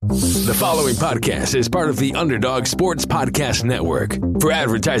The following podcast is part of the Underdog Sports Podcast Network. For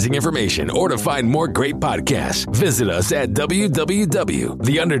advertising information or to find more great podcasts, visit us at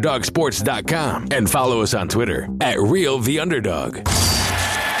www.theunderdogsports.com and follow us on Twitter at RealTheUnderdog.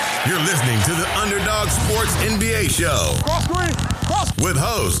 You're listening to the Underdog Sports NBA Show with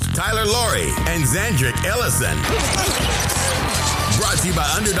host Tyler Laurie and Zandrick Ellison. Brought to you by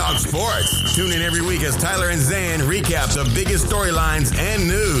Underdog Sports. Tune in every week as Tyler and Zan recap the biggest storylines and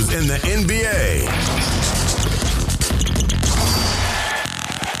news in the NBA.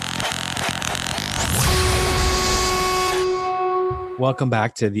 Welcome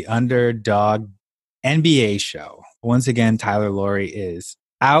back to the Underdog NBA Show. Once again, Tyler Laurie is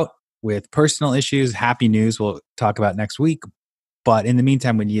out with personal issues. Happy news we'll talk about next week. But in the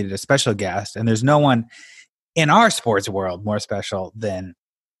meantime, we needed a special guest, and there's no one in our sports world more special than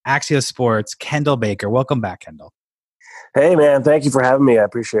Axios Sports, Kendall Baker. Welcome back, Kendall. Hey, man. Thank you for having me. I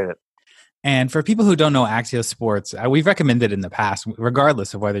appreciate it. And for people who don't know Axios Sports, we've recommended in the past,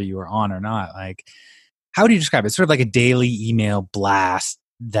 regardless of whether you were on or not, like, how would you describe it? It's sort of like a daily email blast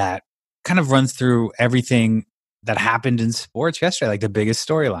that kind of runs through everything that happened in sports yesterday, like the biggest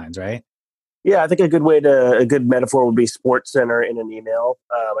storylines, right? Yeah, I think a good metaphor would be Sports Center in an email.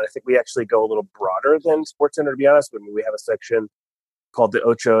 And I think we actually go a little broader than Sports Center, to be honest. When we have a section called the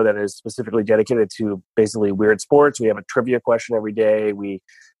Ocho that is specifically dedicated to basically weird sports. We have a trivia question every day. We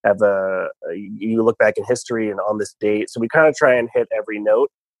have you look back in history and on this date. So we kind of try and hit every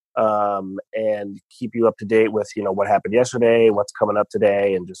note and keep you up to date with, what happened yesterday, what's coming up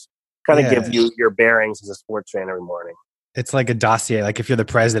today, and just kind of give you your bearings as a sports fan every morning. It's like a dossier. Like if you're the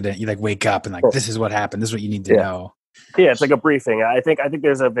president, you like wake up and like, this is what happened. This is what you need to know. Yeah, it's like a briefing. I think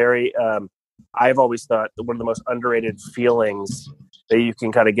there's a very, I've always thought that one of the most underrated feelings that you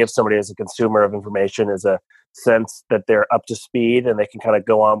can kind of give somebody as a consumer of information is a sense that they're up to speed and they can kind of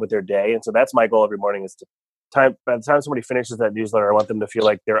go on with their day. And so that's my goal every morning is by the time somebody finishes that newsletter, I want them to feel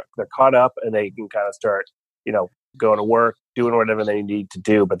like they're caught up and they can kind of start, going to work, doing whatever they need to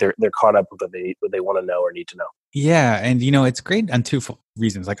do, but they're caught up with what they want to know or need to know. Yeah, and it's great on two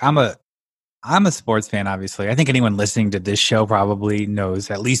reasons. Like I'm a sports fan, obviously. I think anyone listening to this show probably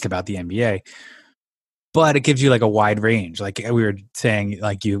knows at least about the NBA. But it gives you like a wide range. Like we were saying,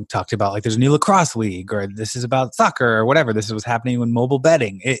 like you talked about, like there's a new lacrosse league, or this is about soccer, or whatever. This is what's happening with mobile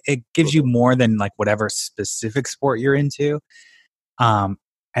betting. It gives you more than like whatever specific sport you're into.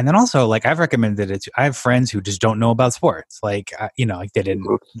 And then also, like I've recommended it to, I have friends who just don't know about sports. Like, like they didn't,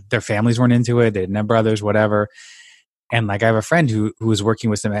 their families weren't into it. They didn't have brothers, whatever. And like I have a friend who was working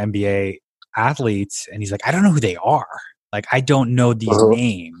with some NBA athletes, and he's like, I don't know who they are. Like, I don't know these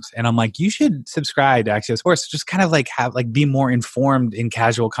names. And I'm like, you should subscribe to Axios Sports. Just kind of like be more informed in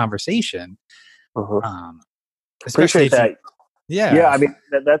casual conversation. Especially Appreciate that. Yeah. I mean,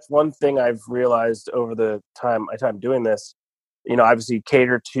 that's one thing I've realized over the time doing this. Obviously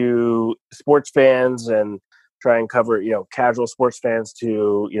cater to sports fans and try and cover, casual sports fans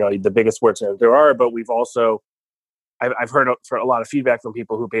to, the biggest sports fans there are. But we've also, I've heard for a lot of feedback from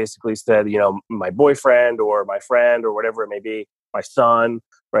people who basically said, my boyfriend or my friend or whatever it may be, my son,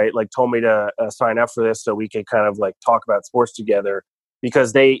 right, like told me to sign up for this so we could kind of like talk about sports together,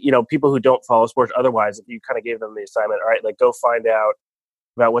 because they, people who don't follow sports otherwise, if you kind of gave them the assignment, all right, like go find out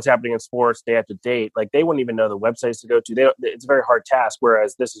about what's happening in sports day after date, like they wouldn't even know the websites to go to. It's a very hard task.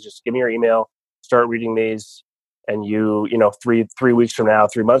 Whereas this is just give me your email, start reading these, and 3 weeks from now,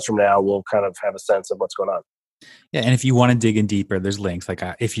 3 months from now, we'll kind of have a sense of what's going on. Yeah, and if you want to dig in deeper, there's links. Like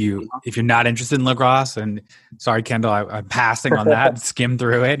if you're not interested in lacrosse, and sorry, Kendall, I'm passing on that. Skim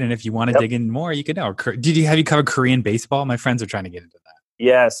through it, and if you want to dig in more, you can know. Have you covered Korean baseball? My friends are trying to get into that.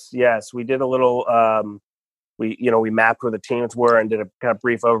 Yes, we did a little. We mapped where the teams were and did a kind of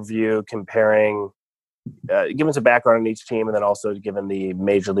brief overview, comparing, giving some background on each team, and then also given the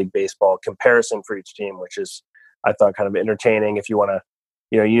Major League Baseball comparison for each team, which is, I thought, kind of entertaining. If you want to,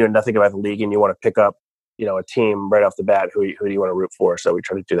 you know nothing about the league and you want to pick up, a team right off the bat, who do you want to root for? So we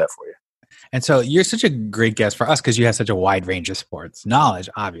try to do that for you. And so you're such a great guest for us because you have such a wide range of sports knowledge,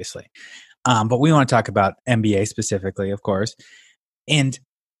 obviously. But we want to talk about NBA specifically, of course. And,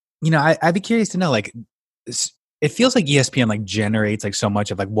 I'd be curious to know, like, it feels like ESPN like generates like so much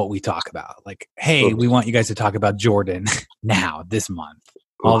of like what we talk about. Like, hey, we want you guys to talk about Jordan now this month.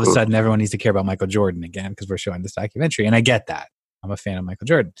 All of a sudden, everyone needs to care about Michael Jordan again because we're showing this documentary, and I get that. I'm a fan of Michael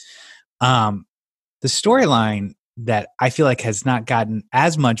Jordan. The storyline that I feel like has not gotten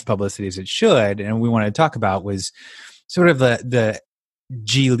as much publicity as it should, and we wanted to talk about, was sort of the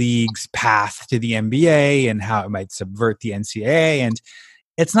G League's path to the NBA and how it might subvert the NCAA. And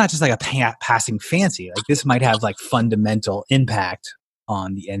it's not just like a passing fancy. Like this might have like fundamental impact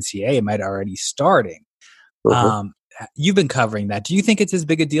on the NCAA. It might already starting. Mm-hmm. You've been covering that. Do you think it's as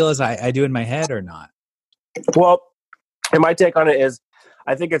big a deal as I do in my head or not? Well, and my take on it is,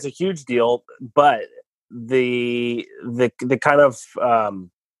 I think it's a huge deal, but the kind of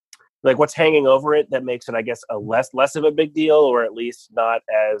like what's hanging over it that makes it, I guess, a less of a big deal, or at least not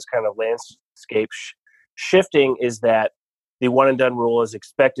as kind of landscape shifting, is that the one and done rule is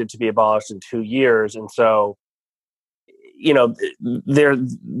expected to be abolished in 2 years, and so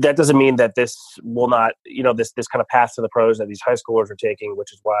that doesn't mean that this will not, this kind of path to the pros that these high schoolers are taking,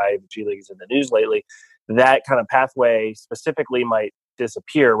 which is why the G League is in the news lately. That kind of pathway specifically might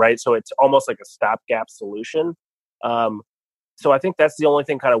disappear, right? So it's almost like a stopgap solution. So I think that's the only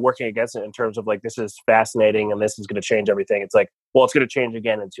thing kind of working against it in terms of like, this is fascinating and this is going to change everything. It's like, well, it's going to change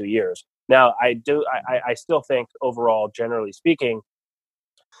again in 2 years. Now, I still think overall, generally speaking,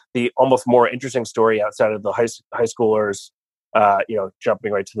 the almost more interesting story outside of the high schoolers,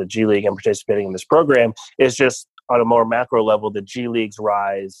 jumping right to the G League and participating in this program, is just on a more macro level, the G League's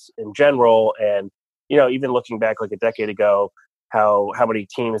rise in general. And, even looking back like a decade ago, how many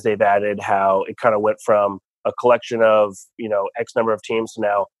teams they've added, how it kind of went from a collection of, X number of teams to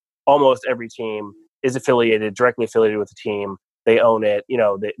now almost every team is directly affiliated with the team. They own it,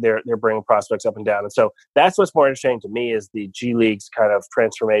 they're bringing prospects up and down. And so that's what's more interesting to me, is the G League's kind of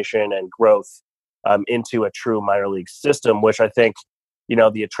transformation and growth into a true minor league system, which I think,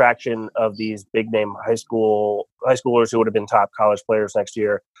 the attraction of these big name high schoolers who would have been top college players next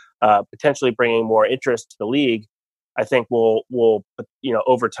year, potentially bringing more interest to the league, I think will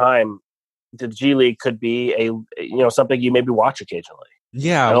over time, the G League could be something you maybe watch occasionally.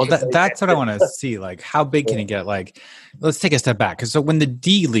 Yeah, well, that's what I want to see. Like, how big can it get? Like, let's take a step back. Because so when the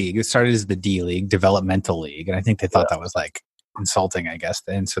D League, it started as the D League, developmental league, and I think they thought that was like insulting, I guess.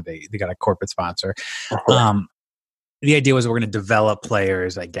 And so they got a corporate sponsor. The idea was we're going to develop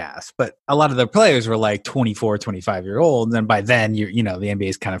players, I guess. But a lot of the players were like 24, 25-year-old. And then by then, the NBA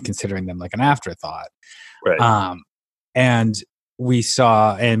is kind of considering them like an afterthought. Right. And we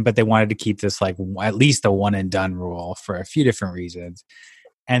saw, but they wanted to keep this like at least a one and done rule for a few different reasons.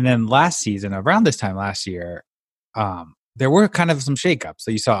 And then last season, around this time last year, there were kind of some shakeups.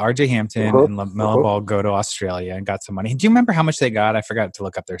 So you saw RJ Hampton and LaMelo Ball go to Australia and got some money. Do you remember how much they got? I forgot to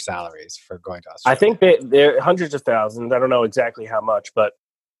look up their salaries for going to Australia. I think they're hundreds of thousands. I don't know exactly how much, but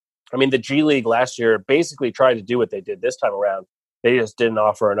I mean, the G League last year basically tried to do what they did this time around. They just didn't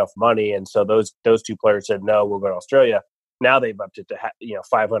offer enough money. And so those two players said, no, we'll go to Australia. Now they've upped it to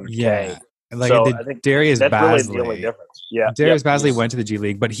 $500K. Yeah. Like so I think Darius that's Bazley, really the only difference. Yeah, Darius Bazley went to the G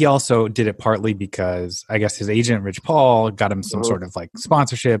League, but he also did it partly because I guess his agent Rich Paul got him some sort of like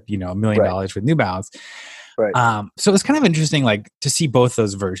sponsorship, $1 million with New Balance. Right. So it was kind of interesting, like to see both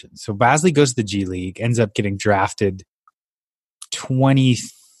those versions. So Bazley goes to the G League, ends up getting drafted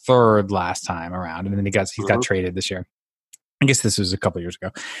 23rd last time around, and then he got traded this year. I guess this was a couple years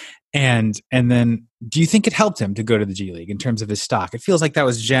ago. And then do you think it helped him to go to the G League in terms of his stock? It feels like that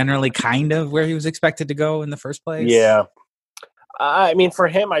was generally kind of where he was expected to go in the first place. Yeah. I mean, for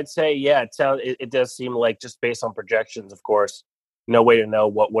him, I'd say, yeah, it does seem like, just based on projections, of course, no way to know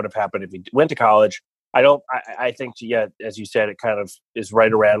what would have happened if he went to college. I think, yeah, as you said, it kind of is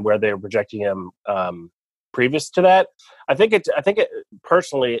right around where they were projecting him previous to that. I think it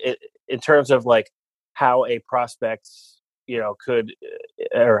personally, in terms of like how a prospect's, could,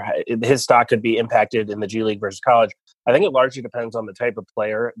 or his stock could be impacted in the G League versus college, I think it largely depends on the type of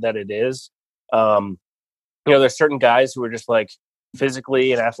player that it is. There's certain guys who are just like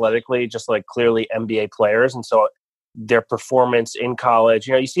physically and athletically just like clearly NBA players, and so their performance in college,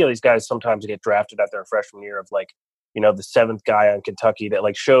 you see all these guys sometimes get drafted after their freshman year of like, the seventh guy on Kentucky that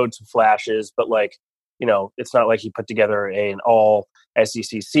like showed some flashes, but like, it's not like he put together an all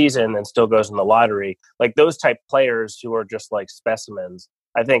SEC season and still goes in the lottery. Like those type players who are just like specimens,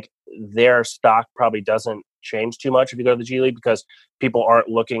 I think their stock probably doesn't change too much if you go to the G League, because people aren't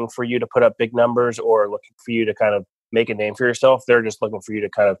looking for you to put up big numbers or looking for you to kind of make a name for yourself. They're just looking for you to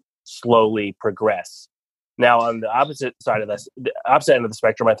kind of slowly progress. Now, on the opposite side of this, the opposite end of the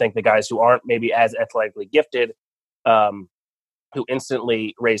spectrum, I think the guys who aren't maybe as athletically gifted, who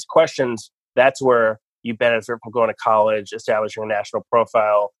instantly raise questions, that's where you benefit from going to college, establishing a national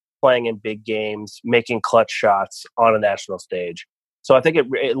profile, playing in big games, making clutch shots on a national stage. So I think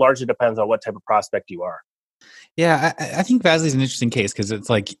it largely depends on what type of prospect you are. Yeah, I think Bazley's an interesting case because it's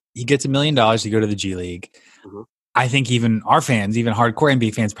like he gets $1 million to go to the G League. Mm-hmm. I think even our fans, even hardcore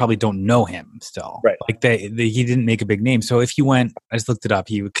NBA fans, probably don't know him still. Right. Like he didn't make a big name. So if he went, I just looked it up,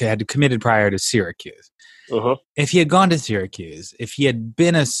 he had committed prior to Syracuse. Uh-huh. If he had gone to Syracuse, if he had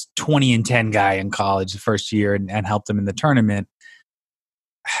been a 20-10 guy in college the first year and helped them in the tournament,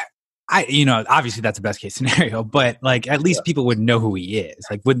 obviously that's the best case scenario, but like at least people would know who he is.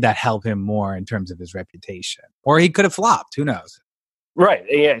 Like, would that help him more in terms of his reputation? Or he could have flopped. Who knows? Right.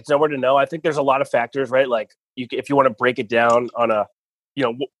 Yeah. It's nowhere to know. I think there's a lot of factors, right? Like if you want to break it down on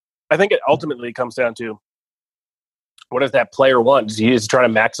I think it ultimately comes down to what does that player want? Is he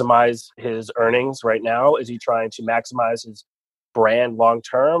trying to maximize his earnings right now? Is he trying to maximize his brand long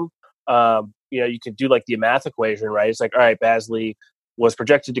term? You could do like the math equation, right? It's like, all right, Basley was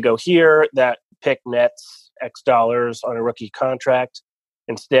projected to go here. That pick nets X dollars on a rookie contract.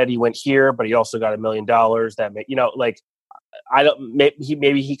 Instead, he went here, but he also got $1 million. That I don't.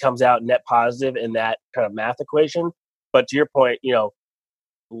 Maybe he comes out net positive in that kind of math equation. But to your point,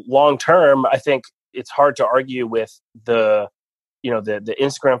 long term, I think it's hard to argue with the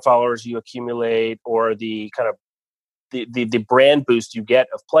Instagram followers you accumulate or the kind of the brand boost you get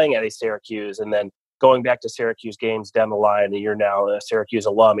of playing at a Syracuse and then going back to Syracuse games down the line, and you're now a Syracuse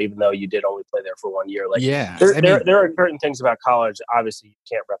alum, even though you did only play there for 1 year. Like, there are certain things about college, obviously, you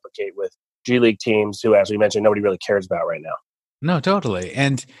can't replicate with G League teams who, as we mentioned, nobody really cares about right now. No, totally.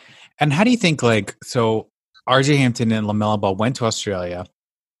 And how do you think, so RJ Hampton and LaMelo Ball went to Australia,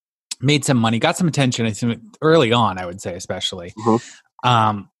 made some money, got some attention, I think, early on, I would say, especially.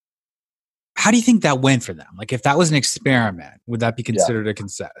 Mm-hmm. How do you think that went for them? Like, if that was an experiment, would that be considered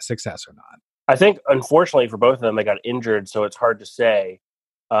a success or not? I think, unfortunately, for both of them, they got injured, so it's hard to say.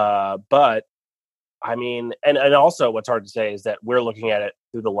 But, I mean, and also what's hard to say is that we're looking at it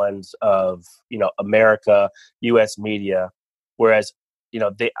through the lens of, America, U.S. media, whereas,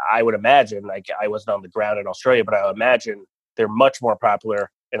 I would imagine, like, I wasn't on the ground in Australia, but I would imagine they're much more popular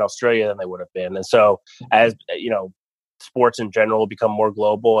in Australia than they would have been. And so, as, sports in general will become more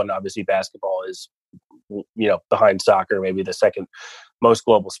global, and obviously basketball is, behind soccer, maybe the second most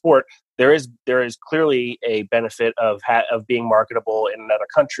global sport. There is clearly a benefit of being marketable in another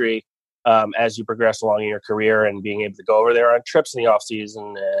country as you progress along in your career, and being able to go over there on trips in the off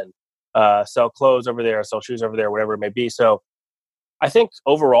season and sell clothes over there, sell shoes over there, whatever it may be. So I think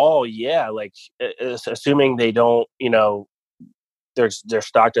overall, like assuming they don't, their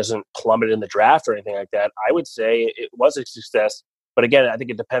stock doesn't plummet in the draft or anything like that, I would say it was a success. But again, I think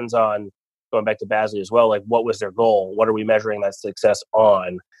it depends on, going back to Basley as well, like what was their goal? What are we measuring that success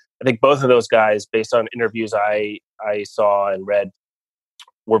on? I think both of those guys, based on interviews I saw and read,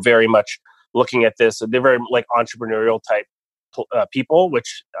 were very much looking at this. They're very like entrepreneurial type people,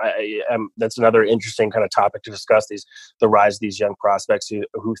 which that's another interesting kind of topic to discuss, the rise of these young prospects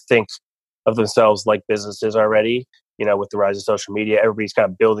who think of themselves like businesses already. With the rise of social media, everybody's kind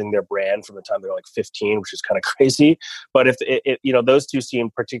of building their brand from the time they're like 15, which is kind of crazy. But if those two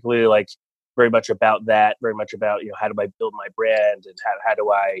seem particularly like very much about that, very much about, how do I build my brand, and how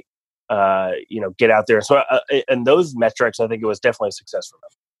do I, get out there. So, and those metrics, I think it was definitely a success for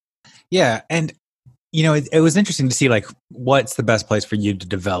them. Yeah. And, it was interesting to see like, what's the best place for you to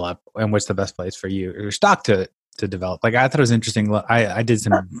develop and what's the best place for your stock to develop. Like, I thought it was interesting. I did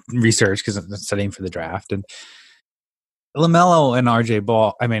some research because I'm studying for the draft, and LaMelo and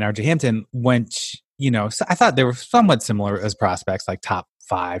RJ Hampton went, so I thought they were somewhat similar as prospects, like top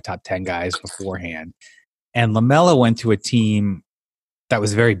 5, top 10 guys beforehand. And LaMelo went to a team that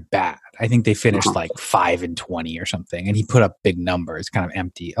was very bad. I think they finished like 5-20 or something. And he put up big numbers, kind of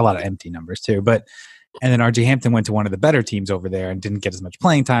empty, a lot of empty numbers too. And then RJ Hampton went to one of the better teams over there and didn't get as much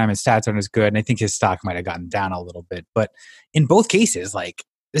playing time. His stats aren't as good. And I think his stock might have gotten down a little bit. But in both cases, like,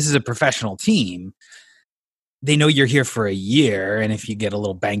 this is a professional team. They know you're here for a year, and if you get a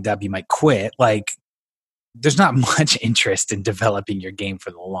little banged up, you might quit. Like, there's not much interest in developing your game for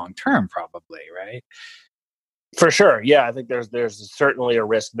the long term, probably, right? For sure. Yeah, I think there's certainly a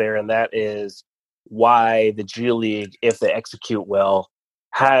risk there, and that is why the G League, if they execute well,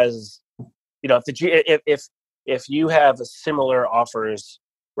 has, if you have similar offers,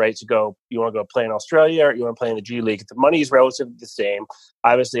 right, to go, you want to go play in Australia or you want to play in the G League, the money is relatively the same.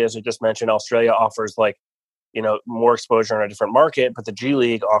 Obviously, as we just mentioned, Australia offers like, more exposure in a different market, but the G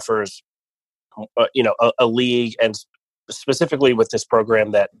League offers, a league, and specifically with this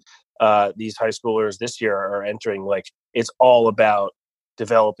program that these high schoolers this year are entering, like, it's all about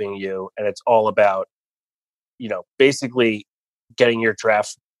developing you, and it's all about, basically getting your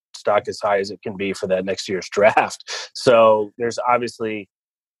draft stock as high as it can be for that next year's draft. So there's obviously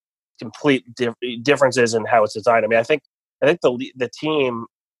complete differences in how it's designed. I mean, I think the team,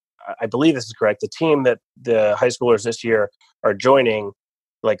 I believe this is correct, the team that the high schoolers this year are joining,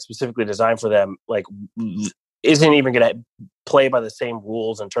 like specifically designed for them, like isn't even going to play by the same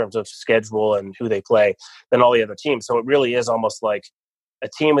rules in terms of schedule and who they play than all the other teams. So it really is almost like a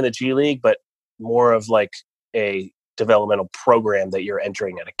team in the G League, but more of like a developmental program that you're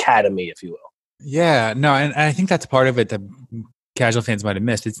entering, an academy, if you will. Yeah, no, and I think that's part of it that casual fans might have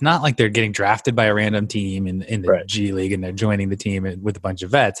missed. It's not like they're getting drafted by a random team in the Right. G League and they're joining the team with a bunch of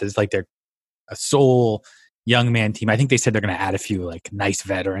vets. It's like they're a sole young man team. I think they said they're going to add a few like nice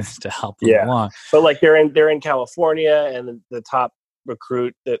veterans to help them along. But like they're in California, and the top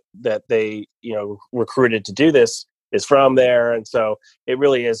recruit that they recruited to do this is from there, and so it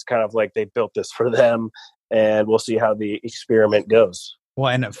really is kind of like they built this for them, and we'll see how the experiment goes. Well,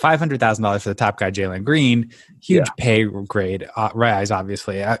 and $500,000 for the top guy, Jalen Green, huge pay grade rise.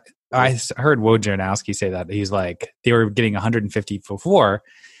 Obviously, I heard Wojnarowski say that he's like they were getting 150 for 4.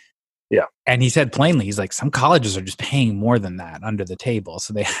 Yeah, and he said plainly, he's like, some colleges are just paying more than that under the table,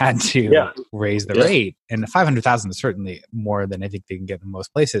 so they had to raise the rate. And the 500,000 is certainly more than I think they can get in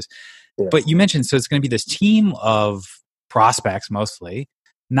most places. Yeah. But you mentioned, so it's going to be this team of prospects mostly,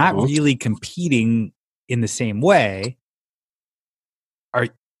 not really competing in the same way.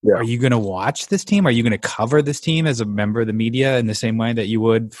 Are you going to watch this team? Are you going to cover this team as a member of the media in the same way that you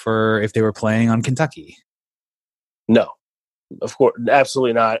would for if they were playing on Kentucky? No, of course,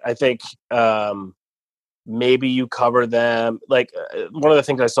 absolutely not. I think maybe you cover them. Like one of the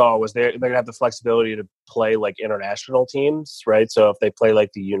things I saw was they're going to have the flexibility to play like international teams, right? So if they play like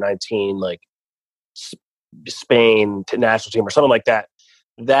the U19, like Spain national team or something like that,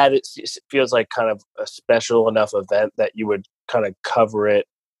 it feels like kind of a special enough event that you would kind of cover it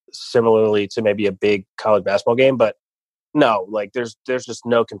similarly to maybe a big college basketball game. But no, like there's just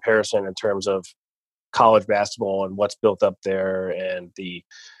no comparison in terms of college basketball and what's built up there, and the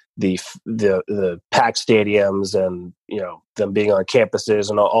packed stadiums, and them being on campuses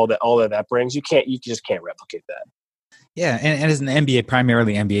and all that brings. You just can't replicate that. Yeah, and as an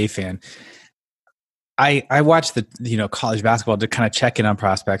primarily NBA fan, I watch the college basketball to kind of check in on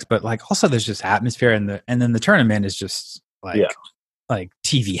prospects, but like also there's just atmosphere, and then the tournament is just like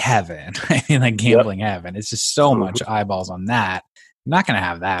TV heaven. I mean, like gambling heaven. It's just so much eyeballs on that. I'm not going to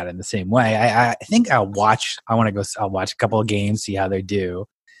have that in the same way. I think I'll watch a couple of games, see how they do.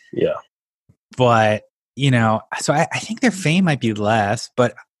 Yeah. But, so I think their fame might be less,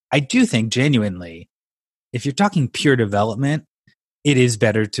 but I do think genuinely, if you're talking pure development, it is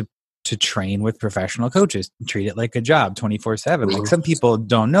better to train with professional coaches and treat it like a job 24/7. Like some people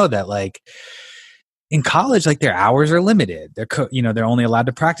don't know that, like in college, like their hours are limited. They're only allowed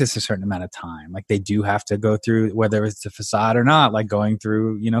to practice a certain amount of time. Like they do have to go through, whether it's a facade or not, like going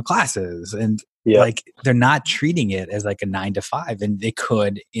through, classes, and like they're not treating it as like a 9 to 5, and they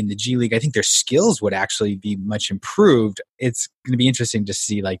could in the G League. I think their skills would actually be much improved. It's going to be interesting to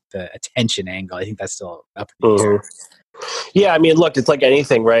see like the attention angle. I think that's still up in the air. Yeah. I mean, look, it's like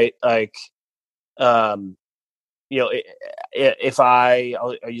anything, right? Like, if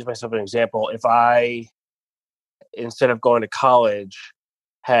I'll use myself as an example. If I, instead of going to college,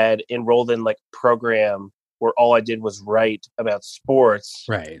 had enrolled in like a program where all I did was write about sports,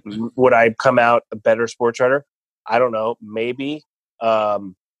 right? Would I come out a better sports writer? I don't know, maybe.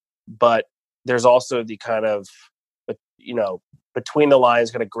 But there's also the kind of, between the lines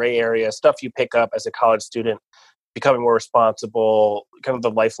kind of gray area stuff you pick up as a college student, becoming more responsible, kind of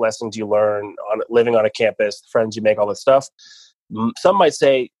the life lessons you learn on living on a campus, friends you make, all this stuff. Some might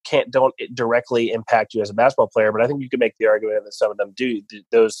say don't directly impact you as a basketball player, but I think you could make the argument that some of them do.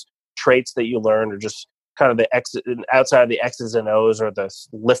 Those traits that you learn are just kind of outside of the X's and O's or the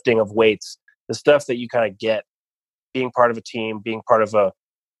lifting of weights, the stuff that you kind of get being part of a team, being part of a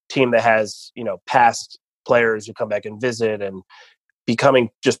team that has, past players who come back and visit, and becoming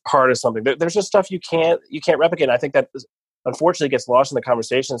just part of something. There's just stuff you can't replicate. And I think that unfortunately gets lost in the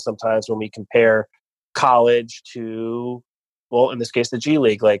conversation sometimes when we compare college to, well, in this case, the G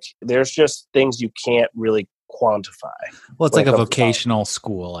League. Like there's just things you can't really quantify. Well, it's like a vocational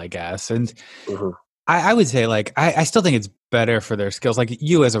school, I guess. And I would say like, I still think it's better for their skills. Like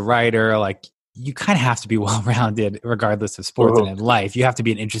you as a writer, like you kind of have to be well-rounded regardless of sports and in life. You have to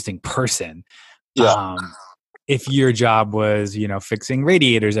be an interesting person. Yeah. If your job was, fixing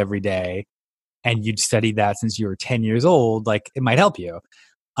radiators every day and you'd studied that since you were 10 years old, like it might help you.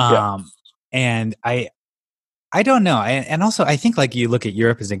 And I don't know. And also I think like you look at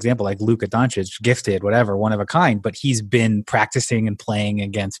Europe as an example, like Luka Doncic, gifted, whatever, one of a kind, but he's been practicing and playing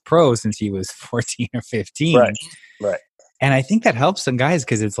against pros since he was 14 or 15. Right. And I think that helps some guys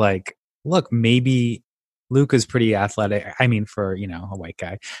because it's like, look, maybe Luka's pretty athletic. I mean, for, a white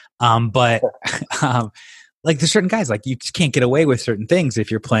guy. But like there's certain guys, like you just can't get away with certain things if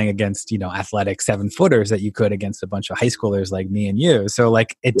you're playing against, athletic 7-footers that you could against a bunch of high schoolers like me and you. So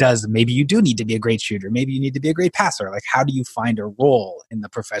like it does, maybe you do need to be a great shooter. Maybe you need to be a great passer. Like how do you find a role in the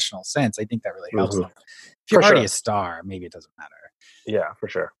professional sense? I think that really helps them. If you're already a star, maybe it doesn't matter. Yeah, for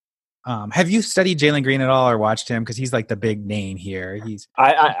sure. Have you studied Jalen Green at all or watched him? Because he's like the big name here. He's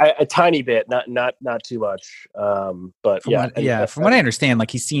I a tiny bit, not too much. But from what I understand,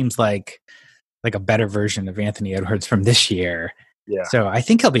 like he seems like a better version of Anthony Edwards from this year. Yeah. So I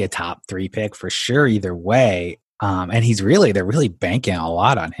think he'll be a top 3 pick for sure either way. And they're really banking a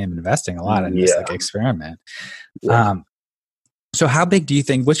lot on him, investing a lot in this like experiment. Yeah. So how big do you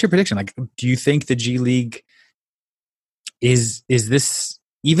think, what's your prediction? Like, do you think the G League is this,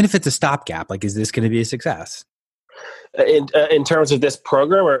 even if it's a stopgap, like, is this going to be a success? In terms of this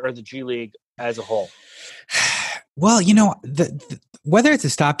program or the G League as a whole? Well, whether it's a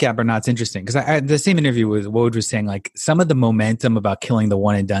stopgap or not, it's interesting because I the same interview with Woj was saying like some of the momentum about killing the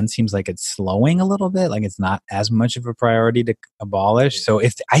one and done seems like it's slowing a little bit. Like it's not as much of a priority to abolish. So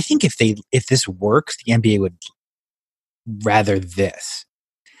if this works, the NBA would rather this,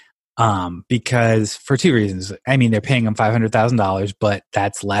 because for 2 reasons. I mean, they're paying him $500,000, but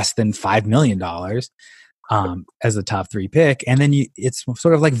that's less than $5 million. As a top 3 pick. And then it's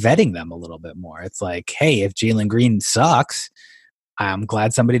sort of like vetting them a little bit more. It's like, hey, if Jalen Green sucks, I'm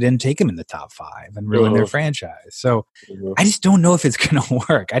glad somebody didn't take him in the top 5 and ruin their franchise. So I just don't know if it's going to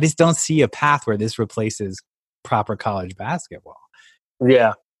work. I just don't see a path where this replaces proper college basketball.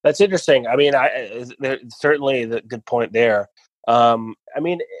 Yeah, that's interesting. I mean, certainly the good point there. I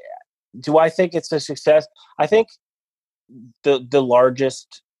mean, do I think it's a success? I think the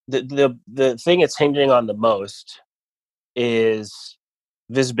largest, the thing it's hinging on the most is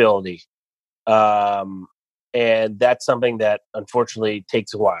visibility. And that's something that unfortunately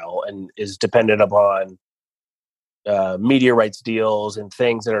takes a while and is dependent upon media rights deals and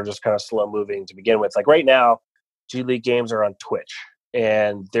things that are just kind of slow moving to begin with. Like right now, G League games are on Twitch,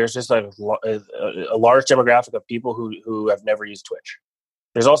 and there's just like a large demographic of people who have never used Twitch.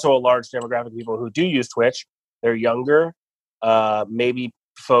 There's also a large demographic of people who do use Twitch. They're younger, maybe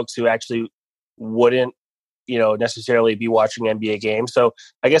folks who actually wouldn't, necessarily be watching NBA games. So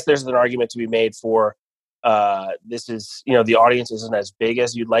I guess there's an argument to be made for this is, the audience isn't as big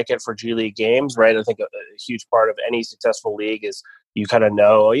as you'd like it for G League games, right? I think a huge part of any successful league is you kind of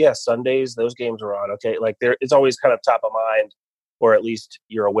know, oh yeah, Sundays, those games are on. Okay. Like it's always kind of top of mind, or at least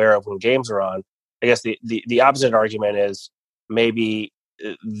you're aware of when games are on. I guess the opposite argument is maybe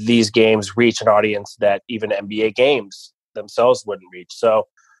these games reach an audience that even NBA games themselves wouldn't reach. So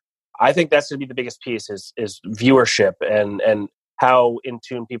I think that's going to be the biggest piece is viewership and how in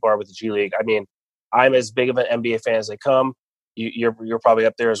tune people are with the G League. I mean, I'm as big of an NBA fan as they come. You're probably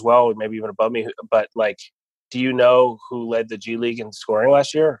up there as well, maybe even above me. But like, do you know who led the G League in scoring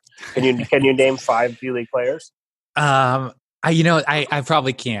last year? Can you name 5 G League players? I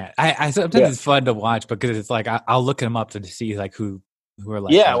probably can't. I sometimes it's fun to watch because it's like I'll look them up to see like who are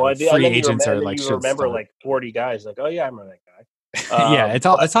like free agents or like you remember like 40 guys. Like, oh yeah, I remember that guy. Yeah,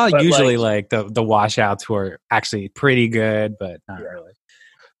 it's all usually like the washouts who are actually pretty good, but not really.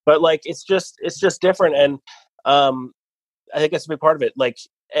 But like it's just different, and I think that's a big part of it. Like,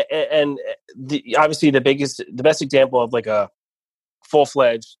 and obviously the best example of like a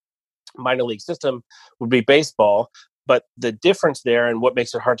full-fledged minor league system would be baseball. But the difference there, and what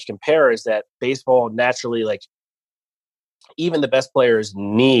makes it hard to compare, is that baseball naturally, like, even the best players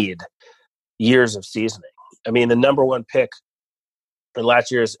need years of seasoning. I mean, the number 1 pick in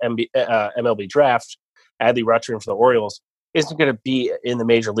last year's MLB draft, Adley Rutschman for the Orioles, isn't going to be in the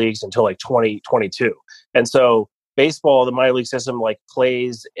major leagues until like 2022. And so baseball, the minor league system, like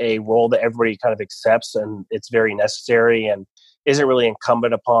plays a role that everybody kind of accepts, and it's very necessary and isn't really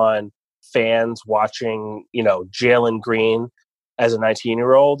incumbent upon fans watching, Jalen Green as a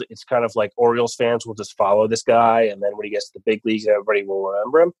 19-year-old. It's kind of like Orioles fans will just follow this guy, and then when he gets to the big leagues, everybody will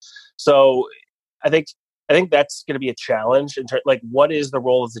remember him. So I think that's going to be a challenge in terms, like, what is the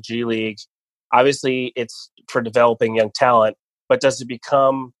role of the G League? Obviously, it's for developing young talent, but does it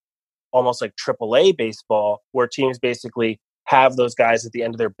become almost like AAA baseball, where teams basically have those guys at the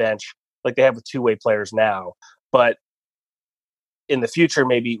end of their bench, like they have with two-way players now? But in the future,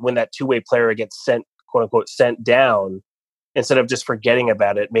 maybe when that two-way player gets sent, quote unquote, sent down, instead of just forgetting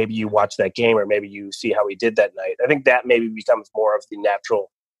about it, maybe you watch that game, or maybe you see how he did that night. I think that maybe becomes more of the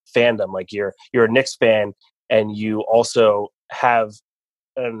natural fandom. Like you're a Knicks fan, and you also have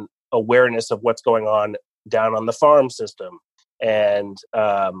an awareness of what's going on down on the farm system, and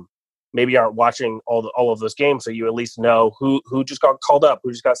maybe you aren't watching all of those games, so you at least know who just got called up,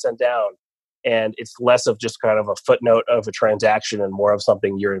 who just got sent down. and it's less of just kind of a footnote of a transaction and more of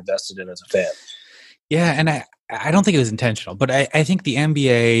something you're invested in as a fan. Yeah, and I don't think it was intentional, but I think the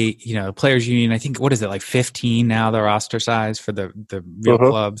NBA, players union, I think, what is it, like 15 now, the roster size for the real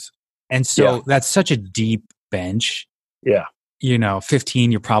clubs? And so that's such a deep bench. Yeah.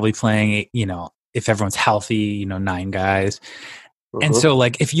 15, you're probably playing, if everyone's healthy, 9 guys. And so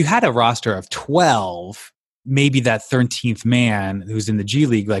like if you had a roster of 12, maybe that 13th man who's in the G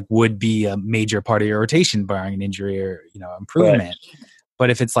League like would be a major part of your rotation barring an injury or, improvement. Right. But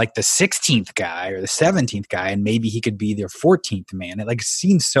if it's like the 16th guy or the 17th guy, and maybe he could be their 14th man, it like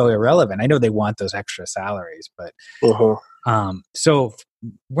seems so irrelevant. I know they want those extra salaries, but so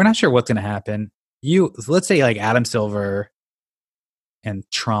we're not sure what's going to happen. Let's say like Adam Silver and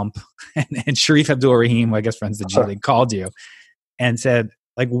Trump and Sharif Abdul-Rahim, I guess friends the G League, called you and said,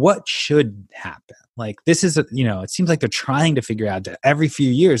 like, what should happen? Like, this is, it seems like they're trying to figure out, every few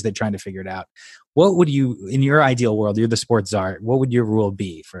years they're trying to figure it out. What would you, in your ideal world, you're the sports czar, what would your rule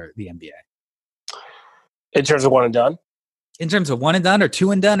be for the NBA? In terms of one and done? In terms of one and done or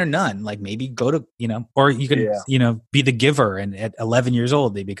two and done or none. Like maybe go to, or you can, be the giver and at 11 years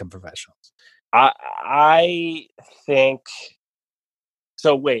old, they become professionals. I think...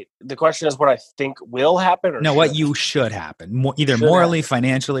 So wait, the question is what I think will happen? Or no, what you should happen. Either should morally, happen.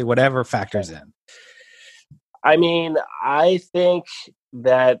 Financially, whatever factors in. I mean, I think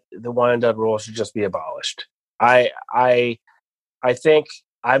that the one and done rule should just be abolished. I think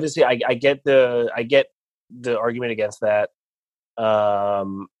obviously I get the argument against that,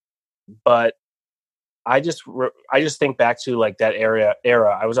 but I just think back to like that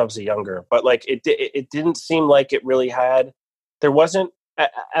era. I was obviously younger, but like it didn't seem like it really had. There wasn't.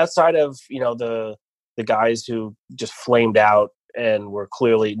 Outside of the guys who just flamed out and were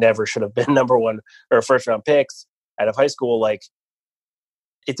clearly never should have been number one or first round picks out of high school, like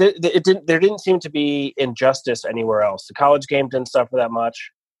it didn't. There didn't seem to be injustice anywhere else. The college game didn't suffer that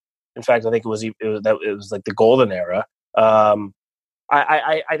much. In fact, I think it was like the golden era. I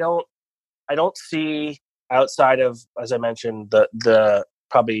don't see, outside of, as I mentioned, the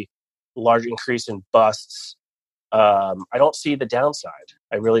probably large increase in busts. I don't see the downside.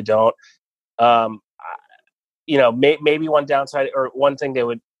 I really don't. Maybe one downside or one thing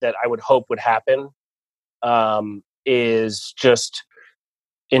that I would hope would happen is just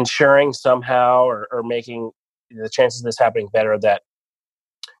ensuring somehow or making the chances of this happening better, that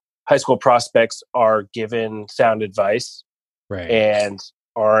high school prospects are given sound advice, right, and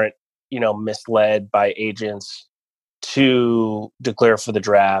aren't misled by agents to declare for the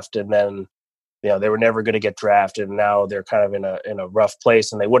draft, and then they were never going to get drafted, and now they're kind of in a rough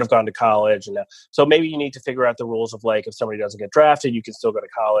place, and they would have gone to college. And so maybe you need to figure out the rules of like, if somebody doesn't get drafted, you can still go to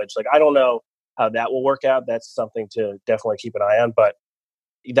college. Like, I don't know how that will work out. That's something to definitely keep an eye on, but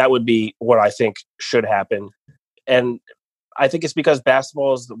that would be what I think should happen. And I think it's because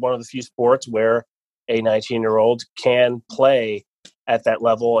basketball is one of the few sports where a 19-year-old can play at that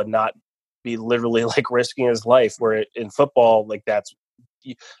level and not be literally like risking his life, where in football, like that's,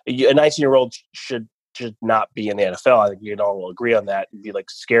 a 19-year-old should not be in the NFL. I think you all will agree on that. You'd be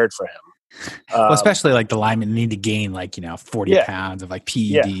like scared for him. Well, especially like the linemen need to gain like 40 pounds of like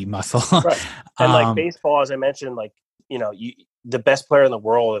PED muscle. Right. And like baseball, as I mentioned, like the best player in the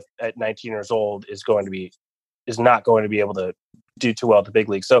world at 19 years old is not going to be able to do too well at the big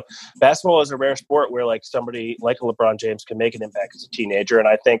league. So basketball is a rare sport where like somebody like a LeBron James can make an impact as a teenager, and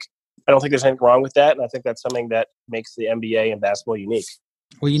I don't think there's anything wrong with that, and I think that's something that makes the NBA and basketball unique.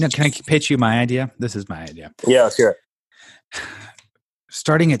 Well, can I pitch you my idea? This is my idea. Yeah, let's hear it.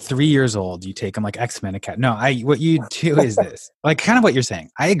 Starting at 3 years old, you take them like X-Men Academy. No, what you do is this. Like kind of what you're saying.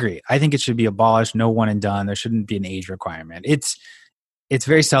 I agree. I think it should be abolished, no one and done. There shouldn't be an age requirement. It's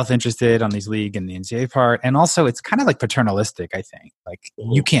very self-interested on these league and the NCAA part. And also it's kind of like paternalistic, I think. Like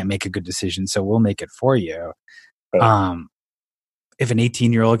you can't make a good decision, so we'll make it for you. Right. If an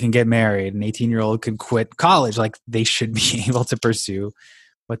 18-year-old can get married, an 18-year-old can quit college, like they should be able to pursue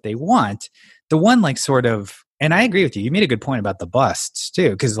what they want. The one like sort of, and I agree with you. You made a good point about the busts too,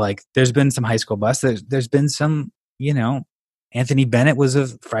 because like there's been some high school busts. There's been some, Anthony Bennett was a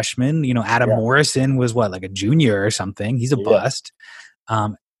freshman. Adam Morrison was like a junior or something. He's a bust.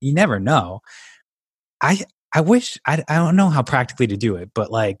 You never know. I wish, I don't know how practically to do it,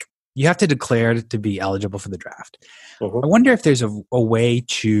 but like you have to declare to be eligible for the draft. I wonder if there's a way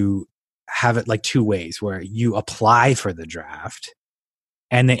to have it like two ways, where you apply for the draft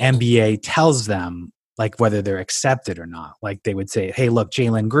and the NBA tells them like whether they're accepted or not. Like they would say, hey, look,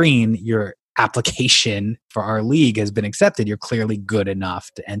 Jalen Green, your application for our league has been accepted. You're clearly good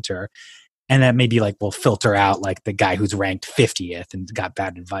enough to enter. And that maybe like will filter out like the guy who's ranked 50th and got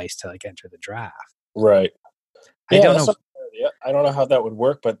bad advice to like enter the draft. Right. I don't know. I don't know how that would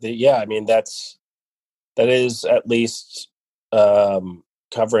work, but I mean, that is at least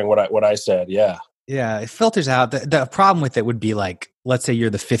covering what I said. Yeah. Yeah. It filters out. The problem with it would be like, let's say you're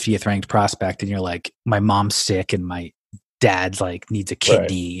the 50th ranked prospect and you're like, my mom's sick and my dad's like needs a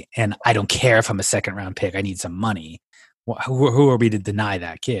kidney and I don't care if I'm a second round pick. I need some money. Who are we to deny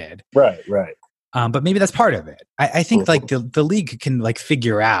that kid? Right. But maybe that's part of it. I think like the league can like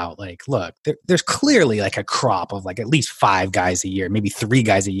figure out like, look, there's clearly like a crop of like at least 5 guys a year, maybe 3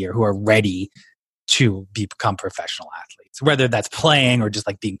 guys a year who are ready to become professional athletes, whether that's playing or just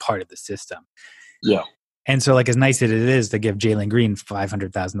like being part of the system. Yeah. And so like as nice as it is to give Jalen Green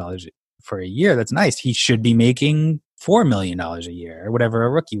 $500,000 for a year, that's nice. He should be making $4 million a year or whatever a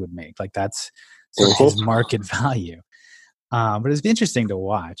rookie would make. Like that's sort of his market value. But it's interesting to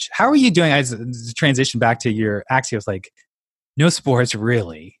watch. How are you doing as a transition back to your Axios? Like, no sports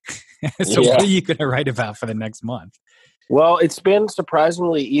really. So what are you going to write about for the next month? Well, it's been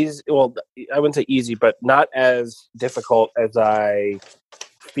surprisingly easy. Well, I wouldn't say easy, but not as difficult as I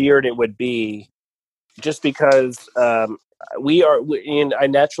feared it would be, just because I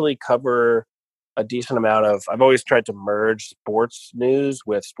naturally cover a decent amount of. I've always tried to merge sports news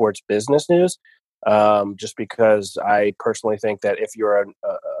with sports business news. Just because I personally think that if you're a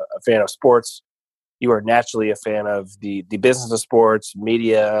fan of sports, you are naturally a fan of the business of sports,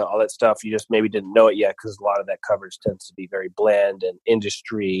 media, all that stuff. You just maybe didn't know it yet because a lot of that coverage tends to be very bland and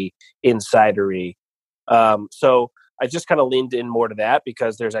industry insidery. So I just kind of leaned in more to that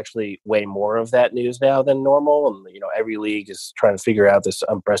because there's actually way more of that news now than normal. And, every league is trying to figure out this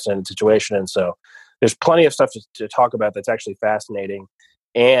unprecedented situation. And so there's plenty of stuff to talk about that's actually fascinating.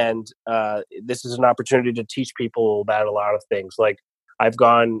 And this is an opportunity to teach people about a lot of things. Like I've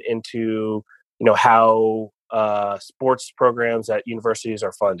gone into, how sports programs at universities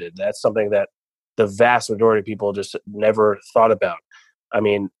are funded. That's something that the vast majority of people just never thought about. I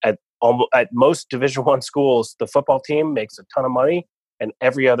mean, at most Division I schools, the football team makes a ton of money, and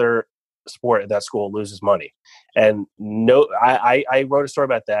every other sport at that school loses money. And I wrote a story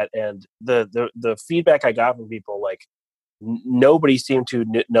about that, and the feedback I got from people, like, nobody seemed to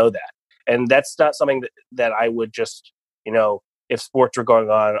know that. And that's not something that I would just, if sports were going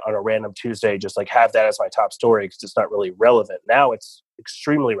on a random Tuesday, just like have that as my top story because it's not really relevant. Now it's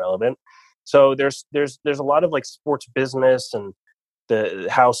extremely relevant. So there's a lot of like sports business and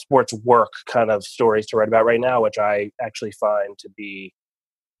how sports work kind of stories to write about right now, which I actually find to be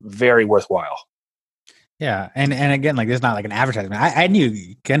very worthwhile. Yeah. And again, like there's not like an advertisement. I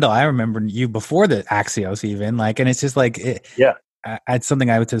knew Kendall, I remember you before the Axios even, like, and it's just like, it's something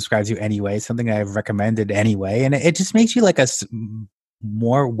I would describe to you anyway, something I've recommended anyway. And it just makes you like a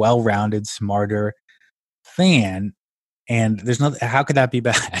more well-rounded, smarter fan. And there's how could that be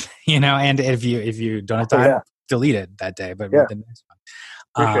bad? And if you don't have time, delete it that day, but read the next one.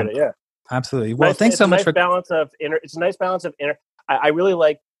 Appreciate it. Yeah, absolutely. Well, thanks so much for it's a nice balance of I really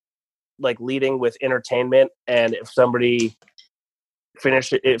like leading with entertainment. And if somebody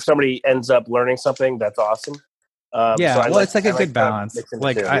ends up learning something, that's awesome. It's like a good balance.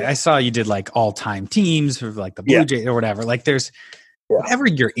 Like I saw you did like all-time teams for like the Blue Jays or whatever. Like there's whatever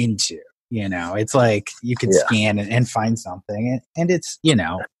you're into, it's like you can scan and find something and it's,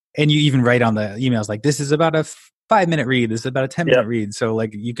 and you even write on the emails, like this is about a 5-minute read. This is about a 10-minute read. So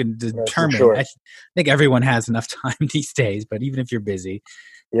like you can determine, sure. I think everyone has enough time these days, but even if you're busy,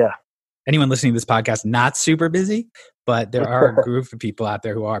 anyone listening to this podcast, not super busy, but there are a group of people out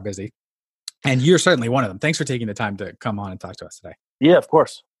there who are busy. And you're certainly one of them. Thanks for taking the time to come on and talk to us today. Yeah, of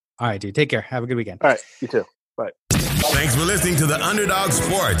course. All right, dude. Take care. Have a good weekend. All right. You too. Bye. Thanks for listening to the Underdog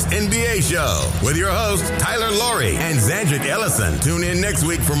Sports NBA Show with your hosts, Tyler Laurie and Zandrick Ellison. Tune in next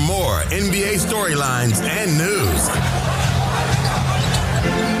week for more NBA storylines and news.